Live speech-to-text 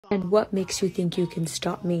And what makes you think you can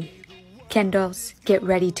stop me? Ken dolls, get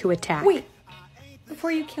ready to attack. Wait!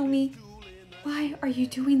 Before you kill me, why are you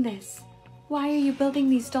doing this? Why are you building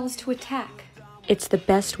these dolls to attack? It's the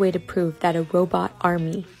best way to prove that a robot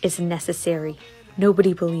army is necessary.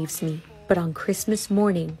 Nobody believes me, but on Christmas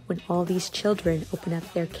morning, when all these children open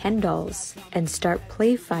up their Ken dolls and start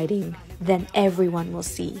play fighting, then everyone will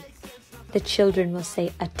see. The children will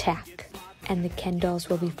say attack, and the Ken dolls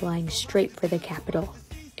will be flying straight for the Capitol.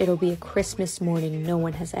 It'll be a Christmas morning no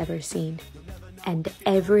one has ever seen, and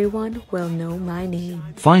everyone will know my name.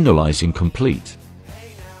 Finalizing complete.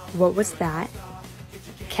 What was that?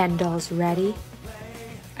 Ken dolls ready?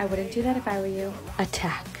 I wouldn't do that if I were you.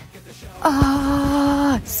 Attack.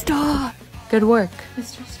 Stop! Good work.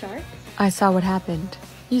 Mr. Stark? I saw what happened.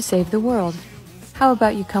 You saved the world. How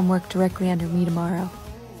about you come work directly under me tomorrow?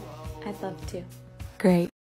 I'd love to. Great.